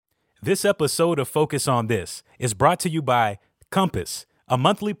This episode of Focus on This is brought to you by Compass, a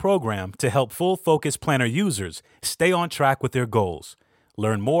monthly program to help Full Focus Planner users stay on track with their goals.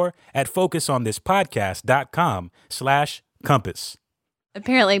 Learn more at focusonthispodcast.com/compass.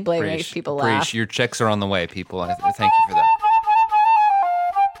 Apparently, Blake makes people laugh. Your checks are on the way, people. Thank you for that.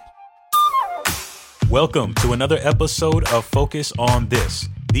 Welcome to another episode of Focus on This,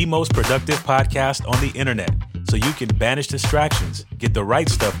 the most productive podcast on the internet, so you can banish distractions, get the right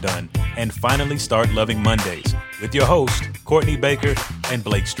stuff done, and finally start loving Mondays with your host, Courtney Baker and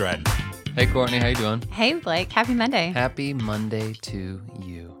Blake Stratton. Hey, Courtney, how you doing? Hey, Blake. Happy Monday. Happy Monday to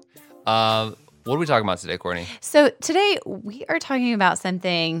you. What are we talking about today, Courtney? So today we are talking about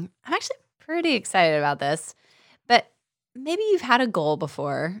something, I'm actually pretty excited about this, but maybe you've had a goal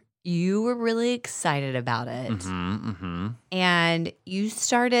before. You were really excited about it, and you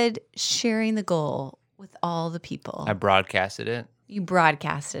started sharing the goal with all the people. I broadcasted it. You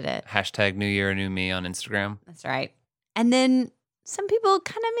broadcasted it. Hashtag New Year, New Me on Instagram. That's right. And then some people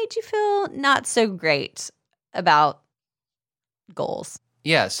kind of made you feel not so great about goals.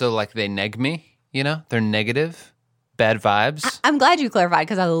 Yeah, so like they neg me, you know? They're negative, bad vibes. I'm glad you clarified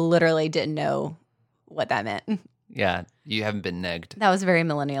because I literally didn't know what that meant. Yeah, you haven't been negged. That was very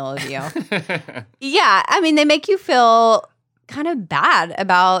millennial of you. Yeah, I mean, they make you feel kind of bad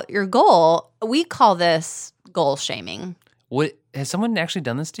about your goal. We call this goal shaming. What has someone actually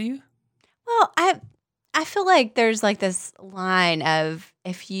done this to you? Well, I feel like there's like this line of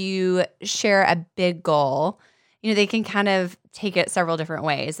if you share a big goal, you know, they can kind of take it several different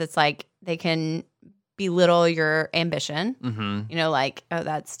ways. It's like they can belittle your ambition. You know, like, oh,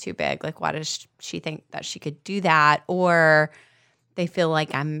 that's too big. Like, why does she think that she could do that? Or they feel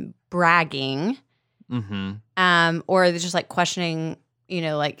like I'm bragging. Or they're just like questioning, you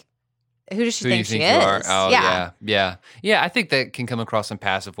know, like, who does she think she is? You are? Oh, yeah. I think that can come across in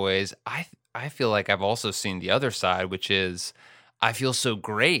passive ways. I feel like I've also seen the other side, which is I feel so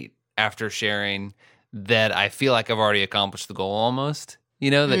great after sharing that I feel like I've already accomplished the goal almost. You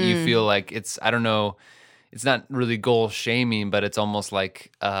know, that you feel like it's, I don't know, it's not really goal shaming, but it's almost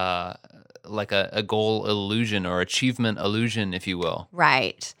like a goal illusion or achievement illusion, if you will.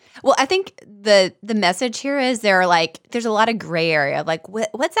 Right. Well, I think the message here is there's a lot of gray area. Like,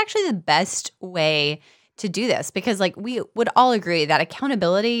 what's actually the best way to do this? Because like we would all agree that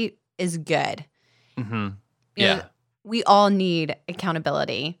accountability is good. You know, we all need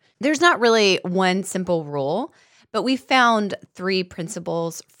accountability. There's not really one simple rule, but we found 3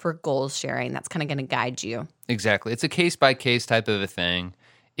 principles for goals sharing that's kind of going to guide you. Exactly. It's a case-by-case type of a thing.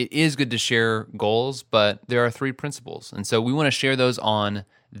 It is good to share goals, but there are 3 principles. And so we want to share those on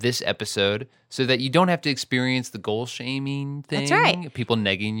this episode so that you don't have to experience the goal shaming thing. That's right. People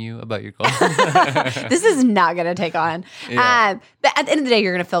negging you about your goals. This is not going to take on. Yeah. But at the end of the day,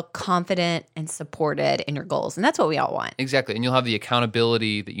 you're going to feel confident and supported in your goals. And that's what we all want. Exactly. And you'll have the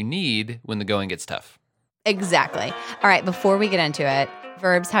accountability that you need when the going gets tough. Exactly. All right, before we get into it,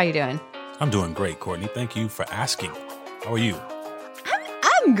 Verbs, how you doing? I'm doing great, Courtney. Thank you for asking. How are you?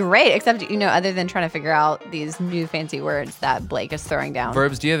 I'm great, except, you know, other than trying to figure out these new fancy words that Blake is throwing down.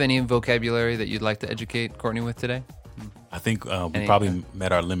 Verbs, do you have any vocabulary that you'd like to educate Courtney with today? I think we probably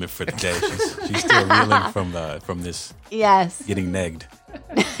met our limit for today. She's still reeling from this getting negged,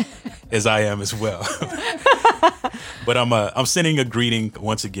 as I am as well. But I'm sending a greeting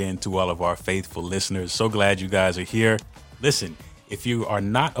once again to all of our faithful listeners. So glad you guys are here. Listen, if you are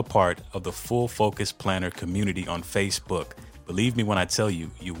not a part of the Full Focus Planner community on Facebook, believe me when I tell you,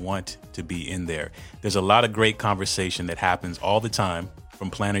 you want to be in there. There's a lot of great conversation that happens all the time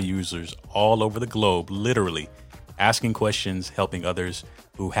from planner users all over the globe, literally asking questions, helping others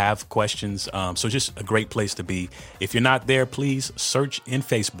who have questions. So just a great place to be. If you're not there, please search in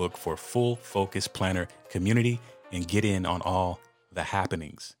Facebook for Full Focus Planner Community and get in on all the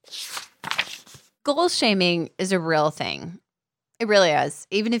happenings. Goal shaming is a real thing. It really is.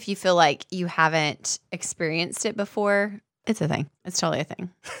 Even if you feel like you haven't experienced it before, it's a thing. It's totally a thing.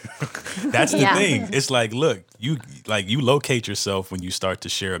 That's the thing. It's like, look, you locate yourself when you start to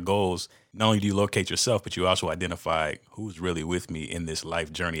share goals. Not only do you locate yourself, but you also identify who's really with me in this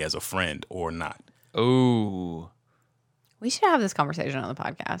life journey as a friend or not. Oh. We should have this conversation on the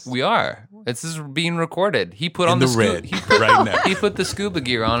podcast. We are. This is being recorded. He put on the red right now. He put the scuba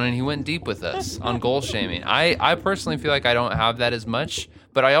gear on and he went deep with us on goal shaming. I personally feel like I don't have that as much,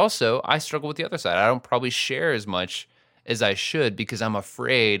 but I struggle with the other side. I don't probably share as much as I should because I'm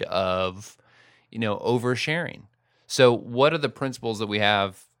afraid of, oversharing. So what are the principles that we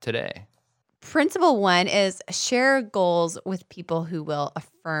have today? Principle 1 is share goals with people who will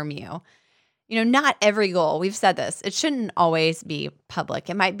affirm you. not every goal, we've said this, it shouldn't always be public.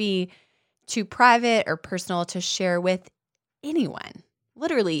 It might be too private or personal to share with anyone.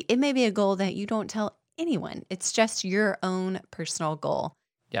 Literally, it may be a goal that you don't tell anyone. It's just your own personal goal.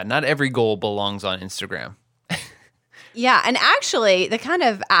 Yeah, not every goal belongs on Instagram. Yeah, and actually, the kind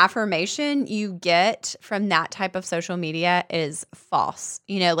of affirmation you get from that type of social media is false.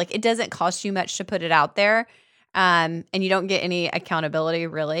 It doesn't cost you much to put it out there, and you don't get any accountability,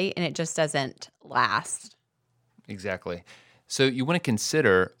 really, and it just doesn't last. Exactly. So you want to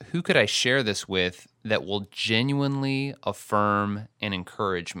consider, who could I share this with that will genuinely affirm and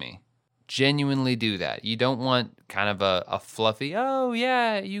encourage me? Genuinely do that. You don't want kind of a fluffy, oh,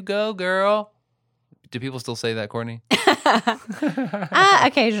 yeah, you go, girl. Do people still say that, Courtney?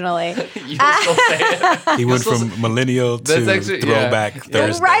 Occasionally. You still say it. He went from millennial to throwback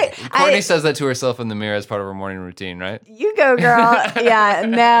Thursday. Right. Courtney says that to herself in the mirror as part of her morning routine, right? You go, girl. Yeah,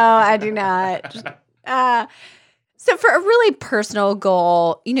 no, I do not. So for a really personal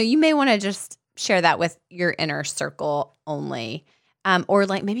goal, you may want to just share that with your inner circle only. Or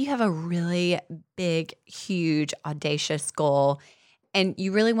maybe you have a really big, huge, audacious goal, and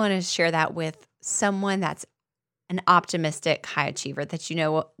you really want to share that with someone that's an optimistic high achiever that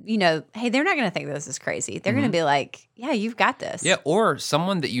hey, they're not going to think this is crazy. They're going to be like, yeah, you've got this. Yeah, or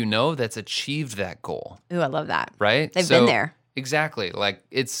someone that that's achieved that goal. Ooh, I love that. Right? They've been there. Exactly.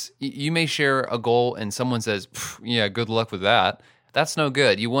 You may share a goal and someone says, yeah, good luck with that. That's no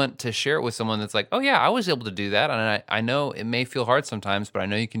good. You want to share it with someone that's like, oh yeah, I was able to do that. And I know it may feel hard sometimes, but I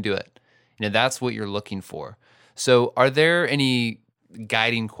know you can do it. That's what you're looking for. So are there any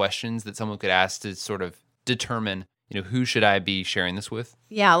guiding questions that someone could ask to sort of determine, who should I be sharing this with?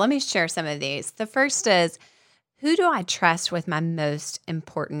 Yeah, let me share some of these. The first is, who do I trust with my most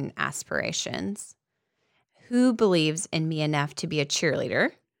important aspirations? Who believes in me enough to be a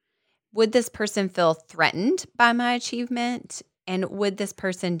cheerleader? Would this person feel threatened by my achievement? And would this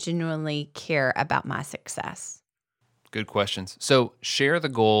person genuinely care about my success? Good questions. So share the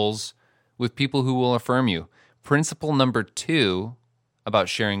goals with people who will affirm you. Principle number 2 about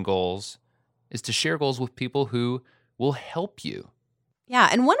sharing goals is to share goals with people who will help you. Yeah,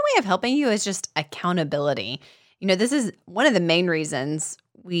 and one way of helping you is just accountability. This is one of the main reasons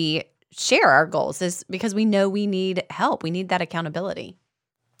we share our goals is because we know we need help. We need that accountability.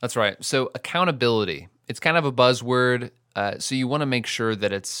 That's right. So accountability, it's kind of a buzzword. So you want to make sure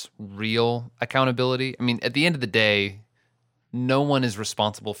that it's real accountability. I mean, at the end of the day, no one is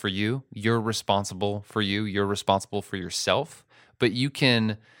responsible for you. You're responsible for you. You're responsible for yourself. But you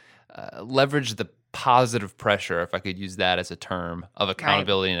can leverage the positive pressure, if I could use that as a term, of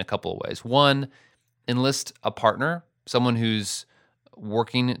accountability in a couple of ways. One, enlist a partner, someone who's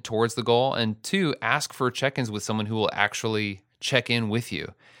working towards the goal. And 2, ask for check-ins with someone who will actually check in with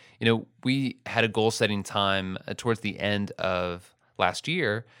you. We had a goal-setting time towards the end of last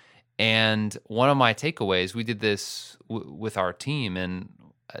year, and one of my takeaways, we did this with our team, and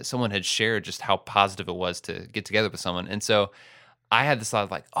someone had shared just how positive it was to get together with someone. And so I had this thought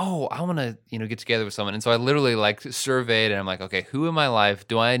of I want to, get together with someone. And so I literally surveyed, and I'm like, okay, who in my life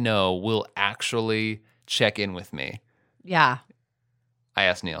do I know will actually check in with me? Yeah. I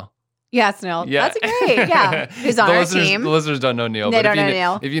asked Neil. Yes, Neil. Yeah. That's great. Yeah. Who's on our team. The listeners don't know Neil. They don't know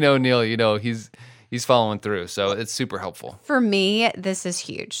Neil. If you know Neil, he's following through. So it's super helpful. For me, this is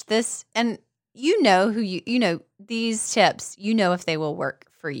huge. And these tips, if they will work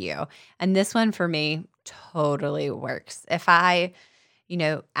for you. And this one for me totally works. If I,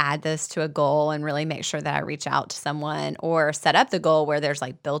 add this to a goal and really make sure that I reach out to someone or set up the goal where there's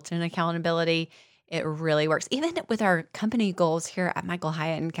built-in accountability, it really works. Even with our company goals here at Michael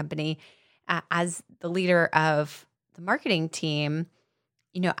Hyatt and Company, as the leader of the marketing team,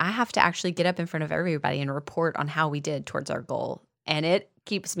 I have to actually get up in front of everybody and report on how we did towards our goal. And it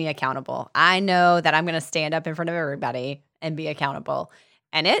keeps me accountable. I know that I'm going to stand up in front of everybody and be accountable.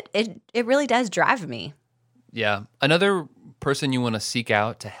 And it really does drive me. Yeah. Another person you want to seek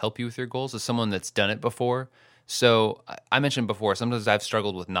out to help you with your goals is someone that's done it before. So I mentioned before, sometimes I've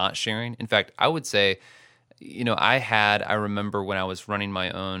struggled with not sharing. In fact, I would say, I remember when I was running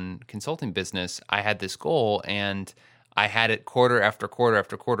my own consulting business, I had this goal and I had it quarter after quarter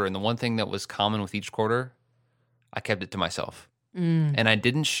after quarter. And the one thing that was common with each quarter, I kept it to myself. And I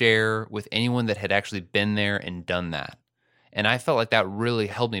didn't share with anyone that had actually been there and done that. And I felt like that really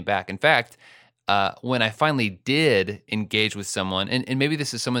held me back. In fact, when I finally did engage with someone, and maybe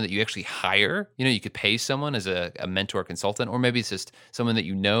this is someone that you actually hire, you could pay someone as a mentor consultant, or maybe it's just someone that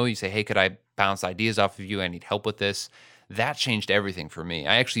you say, hey, could I bounce ideas off of you? I need help with this. That changed everything for me.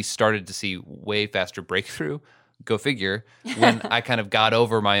 I actually started to see way faster breakthrough go figure, when I kind of got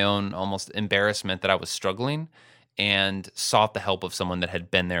over my own almost embarrassment that I was struggling and sought the help of someone that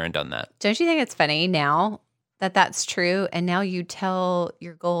had been there and done that. Don't you think it's funny now that that's true? And now you tell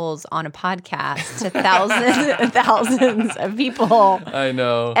your goals on a podcast to thousands and thousands of people. I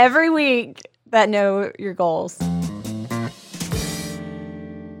know. Every week that know your goals.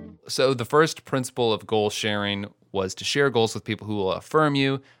 So the first principle of goal sharing was to share goals with people who will affirm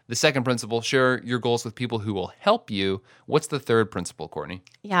you. The second principle, share your goals with people who will help you. What's the third principle, Courtney?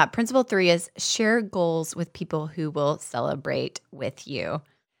 Yeah, principle 3 is share goals with people who will celebrate with you.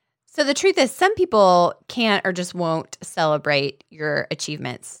 So the truth is some people can't or just won't celebrate your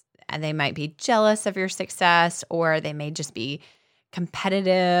achievements. And they might be jealous of your success, or they may just be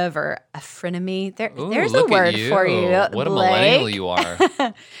competitive or a frenemy. There's a word for you. What a millennial you are.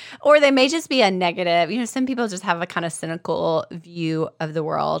 Or they may just be a negative. Some people just have a kind of cynical view of the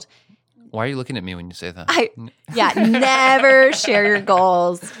world. Why are you looking at me when you say that? Never share your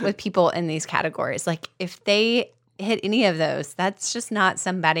goals with people in these categories. Like if they hit any of those, that's just not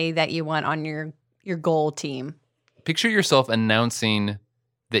somebody that you want on your goal team. Picture yourself announcing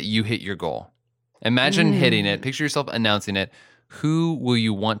that you hit your goal. Imagine hitting it. Picture yourself announcing it. Who will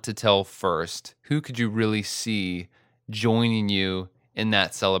you want to tell first? Who could you really see joining you in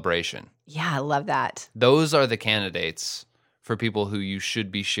that celebration? Yeah, I love that. Those are the candidates for people who you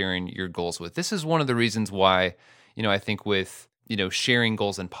should be sharing your goals with. This is one of the reasons why, I think with, sharing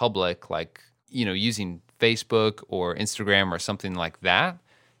goals in public, like, using Facebook or Instagram or something like that,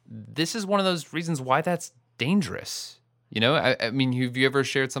 this is one of those reasons why that's dangerous. I mean, have you ever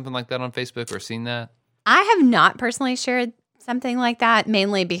shared something like that on Facebook or seen that? I have not personally shared something like that,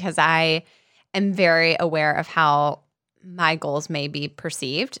 mainly because I am very aware of how my goals may be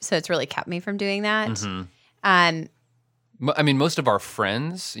perceived. So it's really kept me from doing that. Mm-hmm. I mean, most of our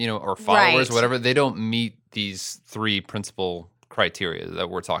friends, or followers, whatever, they don't meet these 3 principal criteria that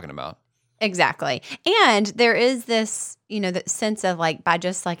we're talking about. Exactly. And there is this, the sense of like, by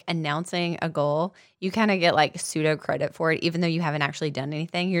just like announcing a goal, you kind of get like pseudo credit for it, even though you haven't actually done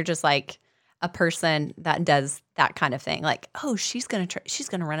anything. You're just like a person that does that kind of thing. Like, oh, she's going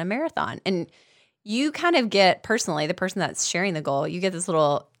to run a marathon. And you kind of get personally, the person that's sharing the goal, you get this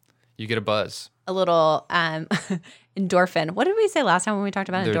you get a buzz. A little endorphin. What did we say last time when we talked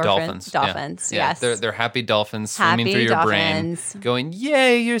about endorphins? Dolphins, yeah. Yes. They're happy dolphins swimming through your brain, going,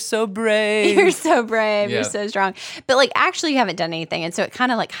 yay, you're so brave. You're so brave. You're so strong. But like actually you haven't done anything. And so it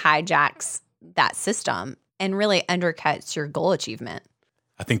kind of like hijacks that system and really undercuts your goal achievement.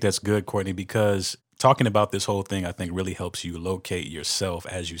 I think that's good, Courtney, because talking about this whole thing, I think really helps you locate yourself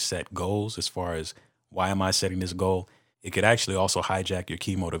as you set goals as far as why am I setting this goal? It could actually also hijack your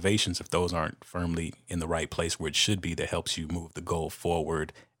key motivations if those aren't firmly in the right place where it should be, that helps you move the goal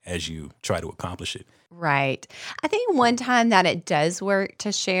forward as you try to accomplish it. Right. I think one time that it does work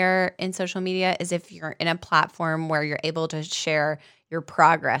to share in social media is if you're in a platform where you're able to share your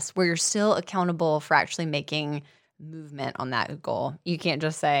progress, where you're still accountable for actually making movement on that goal. You can't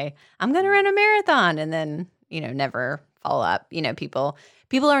just say, I'm going to run a marathon and then, never follow up.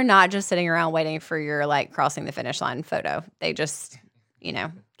 People are not just sitting around waiting for your like crossing the finish line photo. They just,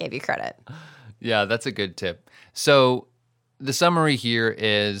 gave you credit. Yeah, that's a good tip. So the summary here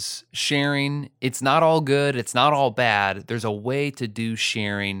is sharing. It's not all good. It's not all bad. There's a way to do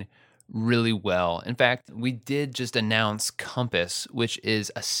sharing really well. In fact, we did just announce Compass, which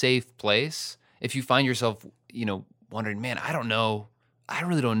is a safe place. If you find yourself, wondering, man, I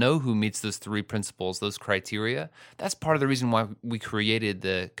really don't know who meets those 3 principles, those criteria. That's part of the reason why we created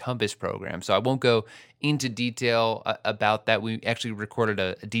the Compass program. So I won't go into detail about that. We actually recorded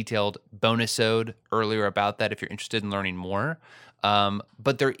a detailed bonus-ode earlier about that if you're interested in learning more.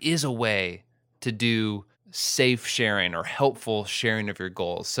 But there is a way to do safe sharing or helpful sharing of your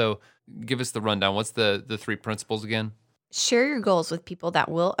goals. So give us the rundown. What's the 3 principles again? Share your goals with people that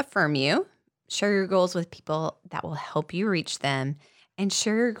will affirm you. Share your goals with people that will help you reach them. And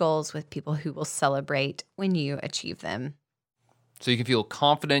share your goals with people who will celebrate when you achieve them. So you can feel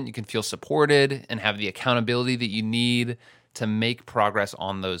confident, you can feel supported, and have the accountability that you need to make progress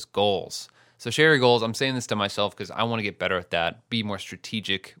on those goals. So share your goals. I'm saying this to myself because I want to get better at that, be more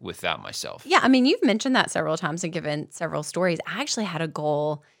strategic with that myself. Yeah, I mean, you've mentioned that several times and given several stories. I actually had a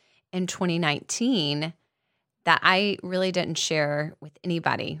goal in 2019 that I really didn't share with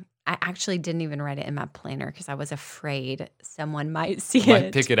anybody. I actually didn't even write it in my planner because I was afraid someone might see it.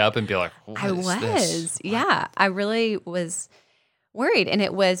 Might pick it up and be like, what is this? Yeah. I really was worried. And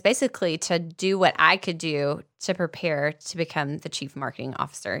it was basically to do what I could do to prepare to become the chief marketing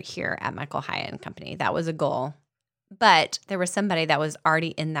officer here at Michael Hyatt & Company. That was a goal. But there was somebody that was already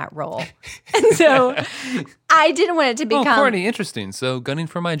in that role. And so I didn't want it to become... Oh, Courtney, interesting. So gunning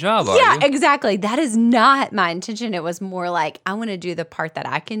for my job, are you? Exactly. That is not my intention. It was more like, I want to do the part that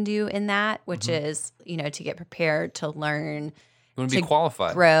I can do in that, which is, to get prepared, to learn, you want to be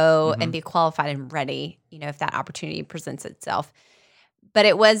qualified, grow, and be qualified and ready, if that opportunity presents itself. But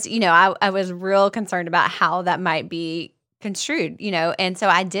it was, I was real concerned about how that might be construed, and so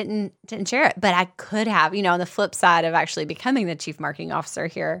I didn't share it. But I could have, on the flip side of actually becoming the chief marketing officer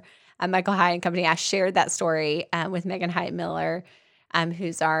here at Michael Hyatt & Company, I shared that story with Megan Hyatt Miller,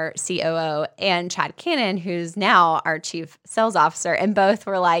 who's our COO, and Chad Cannon, who's now our chief sales officer. And both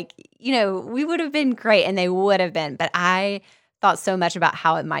were like, we would have been great, and they would have been. But I thought so much about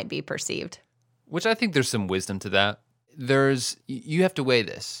how it might be perceived. Which I think there's some wisdom to that. You have to weigh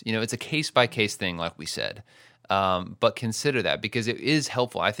this. It's a case-by-case thing, like we said. But consider that, because it is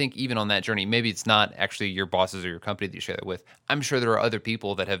helpful. I think even on that journey, maybe it's not actually your bosses or your company that you share that with. I'm sure there are other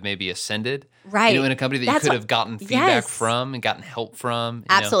people that have maybe ascended, right? In a company that you could have gotten feedback from and gotten help from.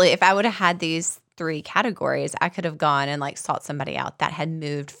 Absolutely. If I would have had these 3 categories, I could have gone and sought somebody out that had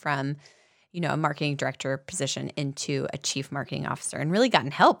moved from, a marketing director position into a chief marketing officer and really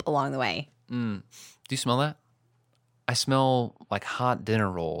gotten help along the way. Do you smell that? I smell like hot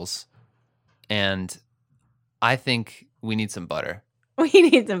dinner rolls, and I think we need some butter. We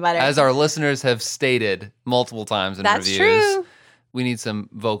need some butter. As our listeners have stated multiple times in reviews, true. We need some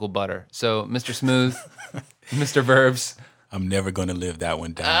vocal butter. So, Mr. Smooth, Mr. Verbs. I'm never going to live that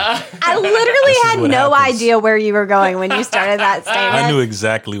one down. I literally had no idea where you were going when you started that statement. I knew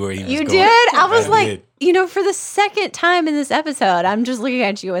exactly where he was going. You did? I was like, for the second time in this episode, I'm just looking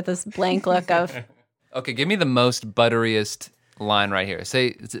at you with this blank look of... Okay, give me the most butteriest line right here.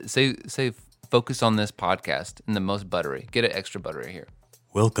 Say, focus on this podcast in the most buttery. Get it extra buttery here.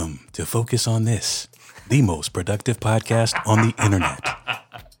 Welcome to Focus on This, the most productive podcast on the internet.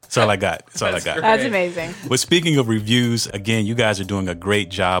 That's all I got. That's amazing. But speaking of reviews, again, you guys are doing a great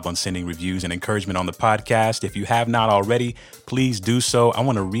job on sending reviews and encouragement on the podcast. If you have not already, please do so. I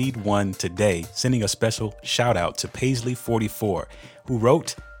want to read one today, sending a special shout out to Paisley44, who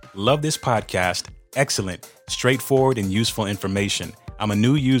wrote, "Love this podcast. Excellent, straightforward, and useful information. I'm a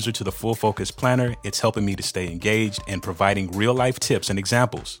new user to the Full Focus Planner. It's helping me to stay engaged and providing real-life tips and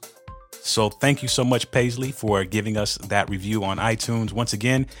examples." So thank you so much, Paisley, for giving us that review on iTunes. Once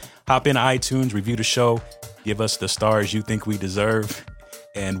again, hop in iTunes, review the show, give us the stars you think we deserve,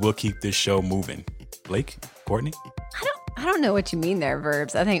 and we'll keep this show moving. Blake, Courtney? I don't know what you mean there,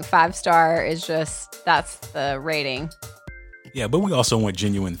 Verbs. I think 5-star is that's the rating. Yeah, but we also want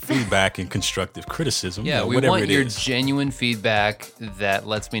genuine feedback and constructive criticism. Yeah, we want your genuine feedback that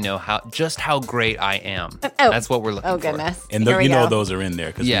lets me know how great I am. That's what we're looking for. Oh, goodness. And those are in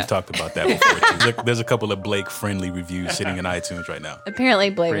there because we talked about that before, too. There's a couple of Blake-friendly reviews sitting in iTunes right now. Apparently,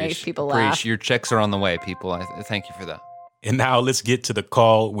 Blake makes people laugh. Your checks are on the way, people. I thank you for that. And now let's get to the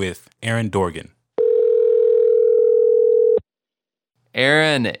call with Aaron Dorgan.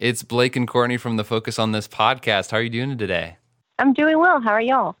 Aaron, it's Blake and Courtney from the Focus on This podcast. How are you doing today? I'm doing well. How are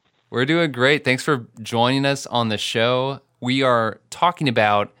y'all? We're doing great. Thanks for joining us on the show. We are talking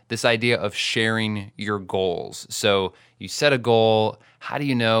about this idea of sharing your goals. So you set a goal. How do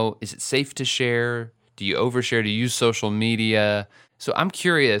you know? Is it safe to share? Do you overshare? Do you use social media? So I'm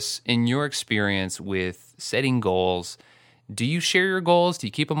curious, in your experience with setting goals, do you share your goals? Do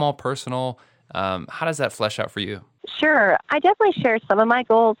you keep them all personal? How does that flesh out for you? Sure. I definitely share some of my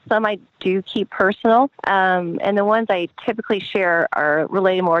goals. Some I do keep personal. And the ones I typically share are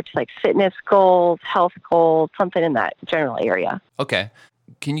related more to fitness goals, health goals, something in that general area. Okay.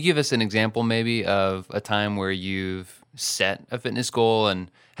 Can you give us an example maybe of a time where you've set a fitness goal, and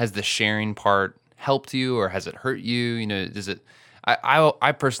has the sharing part helped you or has it hurt you? Does it...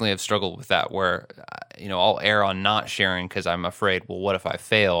 I personally have struggled with that where, I'll err on not sharing because I'm afraid, well, what if I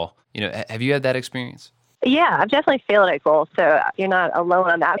fail? Have you had that experience? Yeah, I've definitely failed at goals, so you're not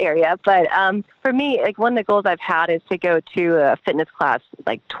alone on that area. But for me, one of the goals I've had is to go to a fitness class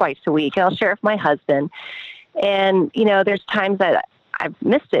twice a week, and I'll share it with my husband. And, there's times that I've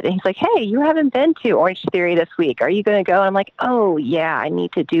missed it, and he's like, "Hey, you haven't been to Orange Theory this week. Are you going to go?" And I'm like, "Oh, yeah, I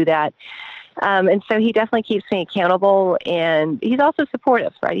need to do that." And so he definitely keeps me accountable, and he's also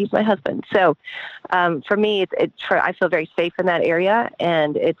supportive, right? He's my husband. So for me, I feel very safe in that area,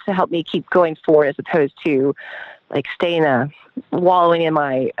 and it's helped me keep going forward as opposed to wallowing in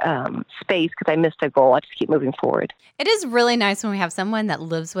my space because I missed a goal. I just keep moving forward. It is really nice when we have someone that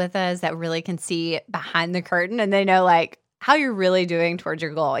lives with us that really can see behind the curtain, and they know how you're really doing towards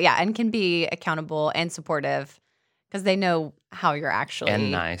your goal. Yeah, and can be accountable and supportive because they know how you're actually and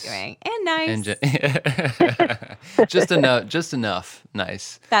nice. doing. And nice. Just enough.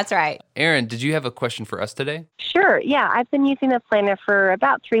 Nice. That's right. Erin, did you have a question for us today? Sure. Yeah, I've been using the planner for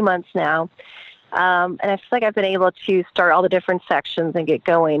about 3 months now. And I feel like I've been able to start all the different sections and get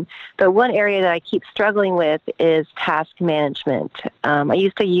going. But one area that I keep struggling with is task management. I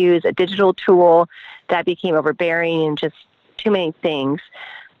used to use a digital tool that became overbearing and just too many things.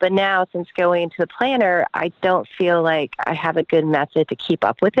 But now, since going to the planner, I don't feel like I have a good method to keep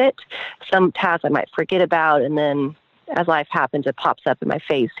up with it. Some tasks I might forget about, and then as life happens, it pops up in my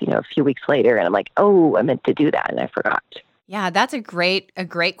face, a few weeks later, and I'm like, oh, I meant to do that, and I forgot. Yeah, that's a great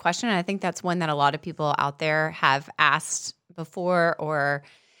question. And I think that's one that a lot of people out there have asked before or,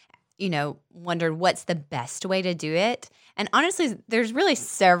 wondered what's the best way to do it. And honestly, there's really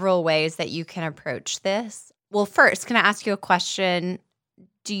several ways that you can approach this. Well, first, can I ask you a question?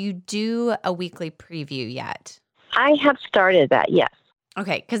 Do you do a weekly preview yet? I have started that, yes.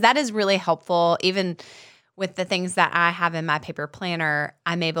 Okay, because that is really helpful. Even with the things that I have in my paper planner,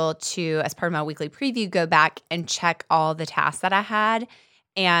 I'm able to, as part of my weekly preview, go back and check all the tasks that I had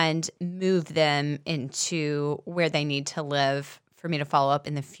and move them into where they need to live for me to follow up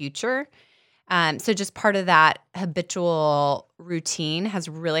in the future. So just part of that habitual routine has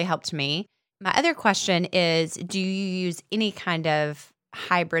really helped me. My other question is, do you use any kind of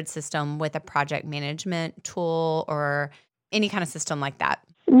hybrid system with a project management tool or any kind of system like that?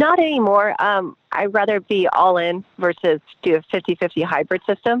 Not anymore. I'd rather be all in versus do a 50-50 hybrid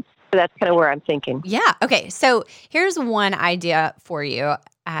system. So that's kind of where I'm thinking. Yeah. Okay. So here's one idea for you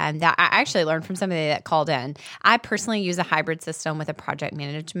that I actually learned from somebody that called in. I personally use a hybrid system with a project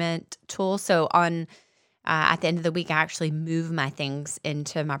management tool. So at the end of the week, I actually move my things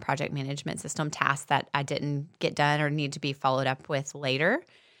into my project management system, tasks that I didn't get done or need to be followed up with later.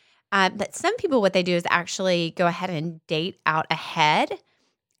 But some people, what they do is actually go ahead and date out ahead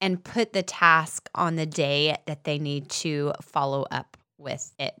and put the task on the day that they need to follow up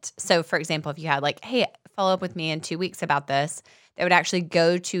with it. So, for example, if you had hey, follow up with me in 2 weeks about this, they would actually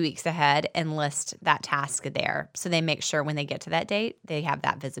go 2 weeks ahead and list that task there. So they make sure when they get to that date, they have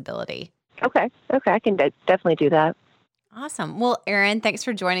that visibility. Okay. I can definitely do that. Awesome. Well, Erin, thanks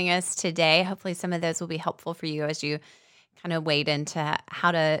for joining us today. Hopefully some of those will be helpful for you as you kind of wade into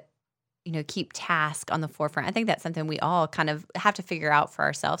how to keep task on the forefront. I think that's something we all kind of have to figure out for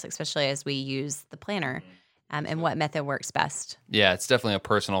ourselves, especially as we use the planner and what method works best. Yeah, it's definitely a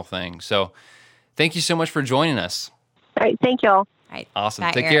personal thing. So thank you so much for joining us. All right. Thank y'all. All right. Awesome.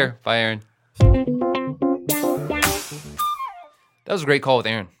 Bye, Take Erin. care. Bye, Erin. That was a great call with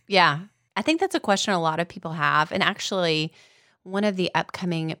Erin. Yeah. I think that's a question a lot of people have. And actually, one of the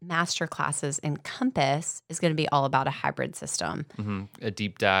upcoming master classes in Compass is going to be all about a hybrid system. Mm-hmm. A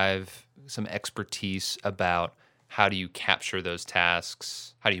deep dive, some expertise about how do you capture those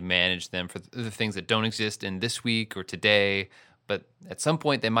tasks? How do you manage them for the things that don't exist in this week or today, but at some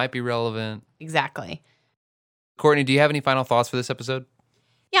point they might be relevant? Exactly. Courtney, do you have any final thoughts for this episode?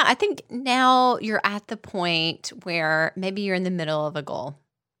 Yeah, I think now you're at the point where maybe you're in the middle of a goal,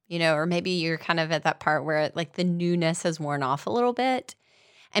 or maybe you're kind of at that part where the newness has worn off a little bit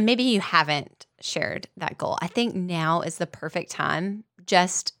and maybe you haven't shared that goal. I think now is the perfect time.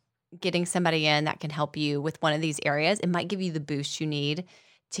 Just getting somebody in that can help you with one of these areas, it might give you the boost you need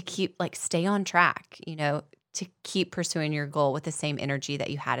to keep stay on track, to keep pursuing your goal with the same energy that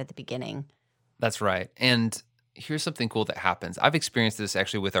you had at the beginning. That's right. And here's something cool that happens. I've experienced this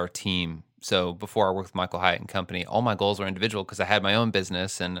actually with our team. So before I worked with Michael Hyatt and Company, all my goals were individual because I had my own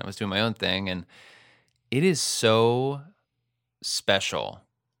business and I was doing my own thing. And it is so special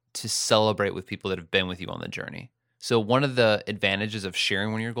to celebrate with people that have been with you on the journey. So one of the advantages of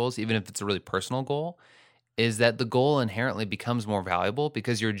sharing one of your goals, even if it's a really personal goal, is that the goal inherently becomes more valuable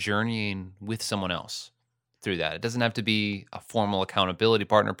because you're journeying with someone else through that. It doesn't have to be a formal accountability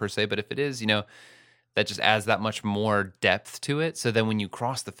partner per se, but if it is, that just adds that much more depth to it. So then when you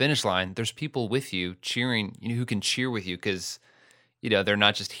cross the finish line, there's people with you cheering, who can cheer with you because, they're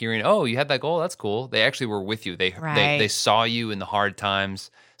not just hearing, oh, you had that goal, that's cool. They actually were with you. They saw you in the hard times,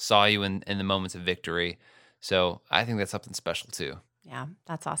 saw you in the moments of victory. So I think that's something special too. Yeah,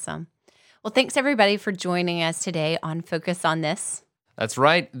 that's awesome. Well, thanks everybody for joining us today on Focus on This. That's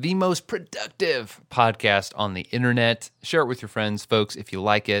right. The most productive podcast on the internet. Share it with your friends, folks, if you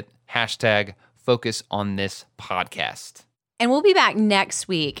like it. #Focus on This podcast. And we'll be back next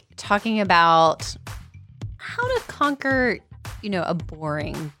week talking about how to conquer, a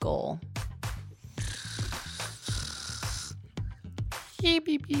boring goal.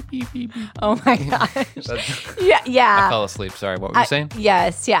 Oh my gosh. Yeah. I fell asleep. Sorry. What were you saying?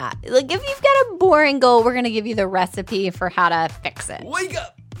 Yes. Yeah. Like if you've got a boring goal, we're going to give you the recipe for how to fix it. Wake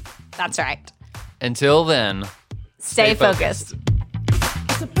up. That's right. Until then, stay focused.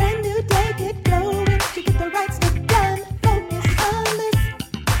 It's a brand new day. Get going. You get the right stuff done. Focus on this.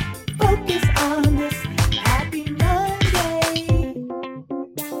 Focus on this. Happy Monday.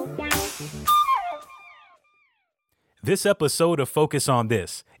 This episode of Focus on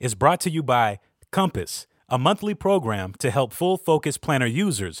This is brought to you by Compass, a monthly program to help Full Focus Planner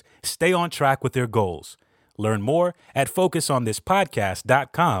users stay on track with their goals. Learn more at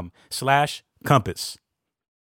focusthonthispodcast.com/compass.